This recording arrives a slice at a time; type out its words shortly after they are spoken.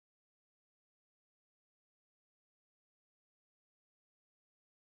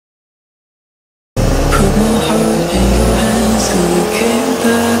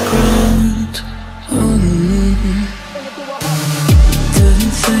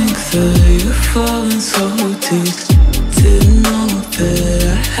feel you falling so deep. Didn't know that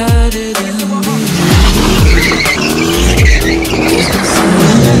I had it in me.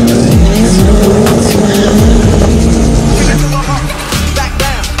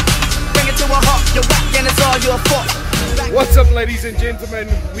 What's up, ladies and gentlemen?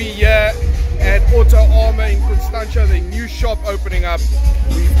 We here at Auto Armor in Constantia, the new shop opening up.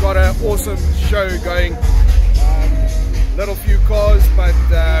 We've got an awesome show going. Little few cars, but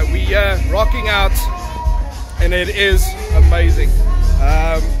we are rocking out, and it is amazing.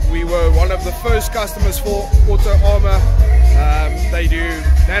 We were one of the first customers for Auto Armor. They do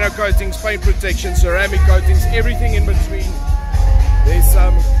nano coatings, paint protection, ceramic coatings, everything in between. There's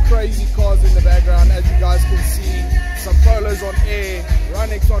some crazy cars in the background, as you guys can see. Some Polos on air,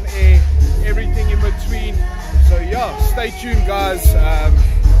 Runnix on air, everything in between. So yeah, stay tuned, guys.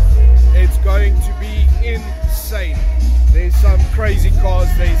 It's going to be insane. There's some crazy cars.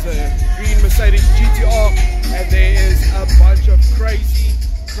 There's a green Mercedes GTR, and there is a bunch of crazy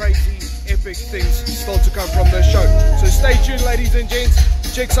epic things still to come from the show. So stay tuned, ladies and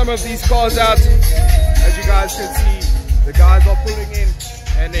gents. Check some of these cars out. As you guys can see, the guys are pulling in,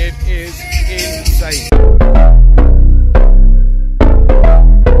 and it is insane.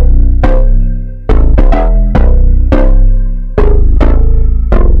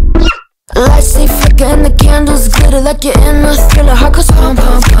 Lights stay flicker and the candles glitter like you're in a thriller. Heart goes pum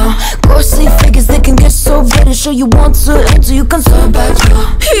pum pum. Ghostly figures, they can get so bitter. Sure you want to enter, you can turn back.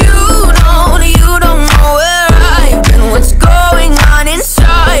 You don't know where I've been. What's going on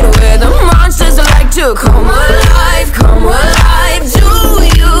inside? Where the monsters like to come alive, come alive. Do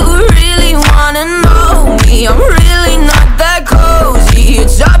you really wanna know me? I'm really not that cozy.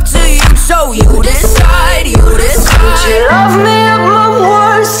 It's up to you, so you decide, you decide. Would you love me at my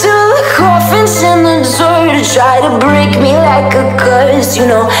worst till the coffins in the dirt try to break me like a curse? You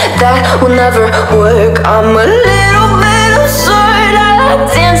know that will never work. I'm a little bit absurd. I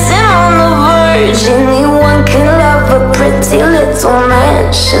like dancing on the verge. Anyone can love a pretty little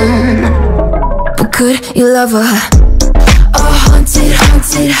mansion, but could you love a haunted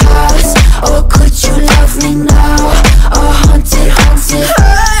house? Or could you love me now? A haunted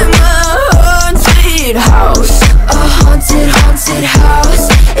I'm a haunted house. A haunted house.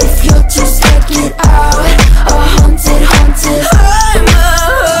 If you're just checking it out. A haunted I'm a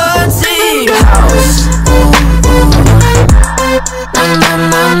haunted house.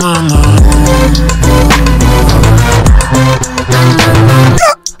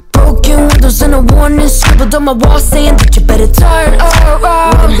 Broken windows and a warning scribbled on my wall saying that you better turn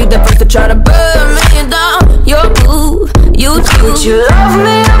around. Wouldn't be the first to try to burn me down. You're blue, you too. Would you love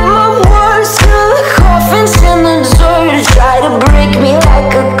me at my worst till the coffins in the dirt try to break me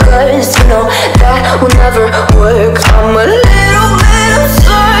like a curse? You know that will never work. I'm a little bit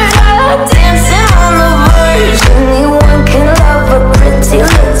absurd. I like dancing on the verge. Anyone can love a pretty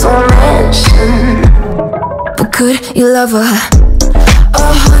little mansion, but could you love a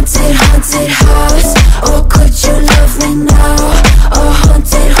haunted house? Or could you love me now? A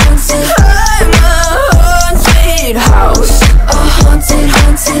haunted I'm a haunted house. A haunted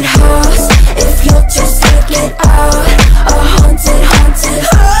house. If you'll just check it out. A haunted I'm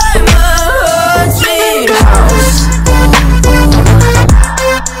a haunted house.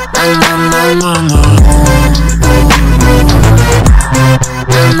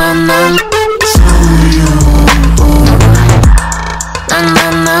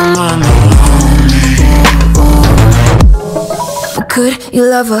 But could you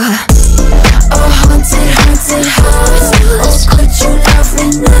love a haunted house? Or could you love me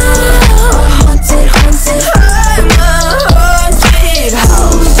now? A haunted I'm a haunted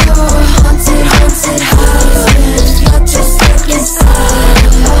house. A haunted house. If you're just looking inside.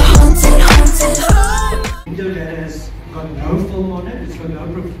 A haunted house. Window that has got no film on it, it's got no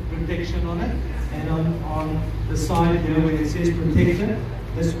protection on it, and on the side here where it says protected,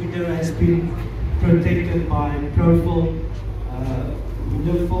 this window has been protected by Profil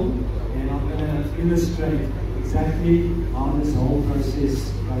window film, and I'm going to illustrate exactly how this whole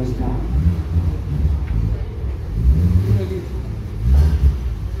process goes down.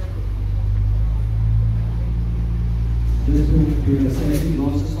 Just to do a safety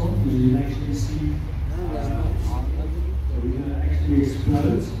glasses on, you will actually see the window actually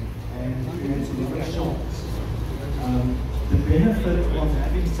explodes and creates a lot of shocks. The benefit of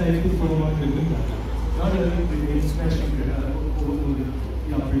having safety film on the window not only prevents smashing,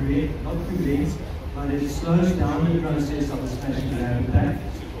 but it slows down the process of the smashing grab attack.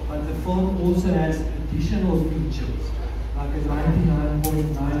 But the film also has additional features, like a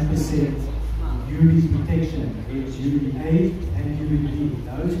 99.9% UV protection. It's UVA and UVB.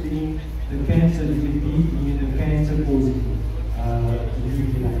 Those being the cancer, UVB being the cancer-causing UV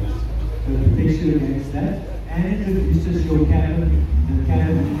rays. So it protects you against that, and it reduces your cabin, the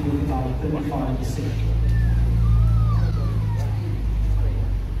cabin with about 35%.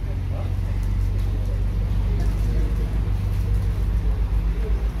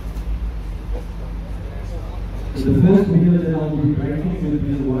 So the first video that I'll be breaking will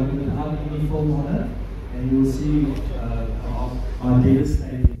be the one without any film on it, and you'll see how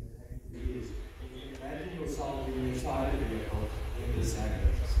devastating it is. Imagine yourself being inside a vehicle in this area.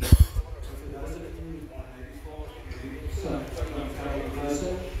 So for those of you maybe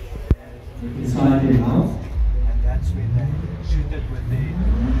closer, and inside their mouth, and that's when they shoot it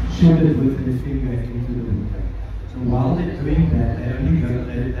with their finger into the window. So while they're doing that,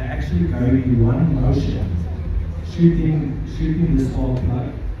 they're actually going in one motion. Shooting the spark plug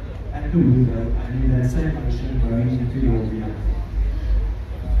at the window, and in that same motion going into your vehicle.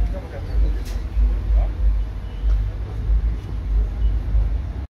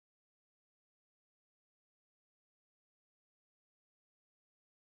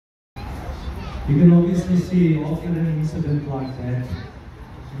 You can obviously see after an incident like that,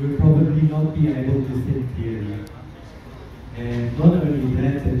 you will probably not be able to think clearly. And not only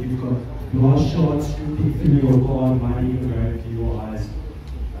that, that you've got glass shards shooting through your car, might even go into your eyes.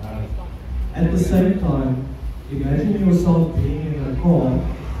 At the same time, imagine yourself being in a car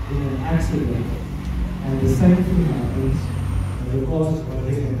in an accident, and the same thing happens, and the car is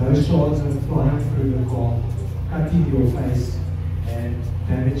rolling, and those shards are flying through the car, cutting your face and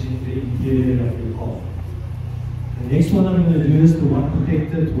damaging the interior of your car. The next one I'm going to do is the one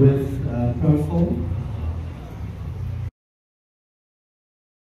protected with profile.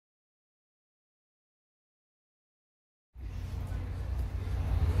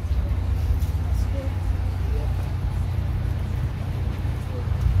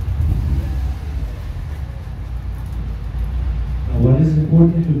 What is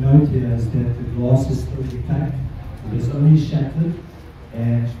important to note here is that the glass is still intact, it is only shattered,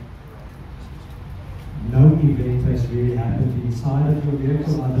 and no event has really happened inside of your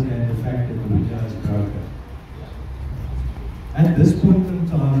vehicle other than the fact that the window is broken. At this point in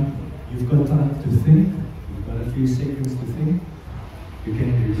time, you've got time to think, you've got a few seconds to think. You can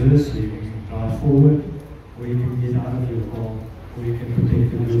reverse, you can drive forward, or you can get out of your car, or you can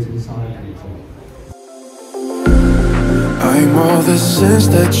protect the goods inside your car. I'm all the sins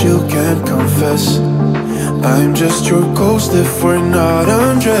that you can't confess. I'm just your ghost if we're not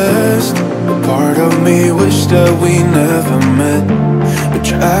undressed. A part of me wish that we never met, but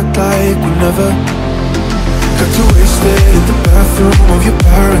you act like we never. Got too wasted in the bathroom of your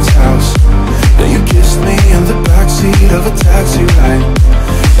parents' house. Then you kissed me in the backseat of a taxi ride,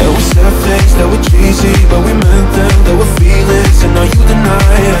 and we said things that were cheesy, but we meant them. There were feelings, and now you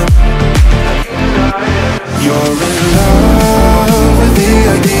deny it. You're in love with the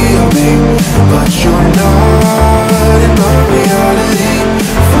idea of me, but you're not in my reality.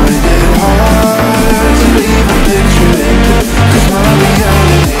 Find it hard to even picture it, 'cause my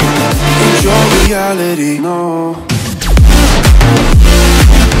reality ain't your reality, no.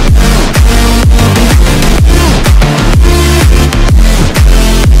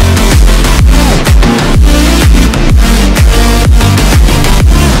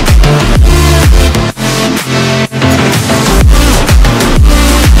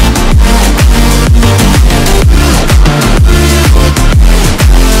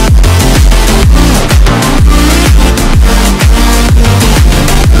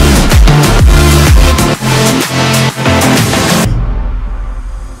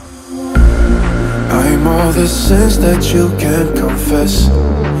 The sins that you can't confess.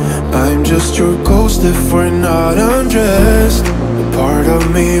 I'm just your ghost if we're not undressed. A part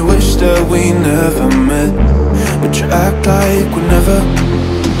of me wish that we never met, but you act like we never.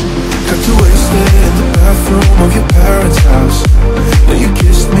 Got too wasted in the bathroom of your parents' house. Then you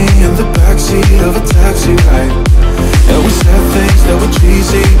kissed me in the backseat of a taxi ride, and we said things that were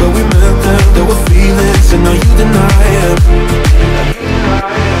cheesy, but we meant them. There were feelings, and now you deny it.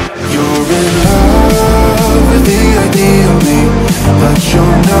 You're in love with the idea of me, but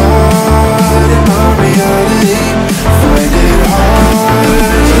you're not in my reality. Find it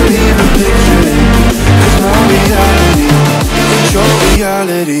hard to even picture it, 'cause my reality ain't your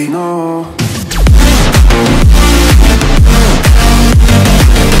reality, no.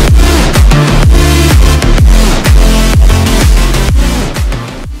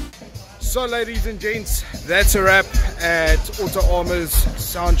 So ladies and gents, that's a wrap at Auto Armor's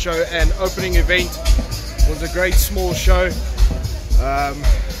sound show and opening event. It was a great small show.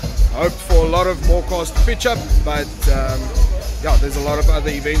 hoped for a lot of more cars to pitch up, but yeah, there's a lot of other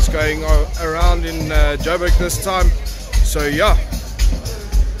events going around in Joburg this time. So yeah,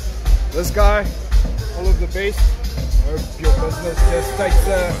 this guy, all of the best. Hope your business just takes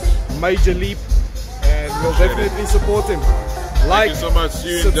a major leap, and we'll definitely support him. Like, thank you so much. See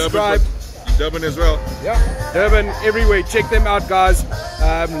you subscribe. In Durban as well. Yeah, Durban, everywhere. Check them out, guys.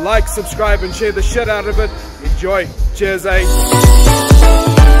 Like, subscribe, and share the shit out of it. Enjoy. Cheers, eh?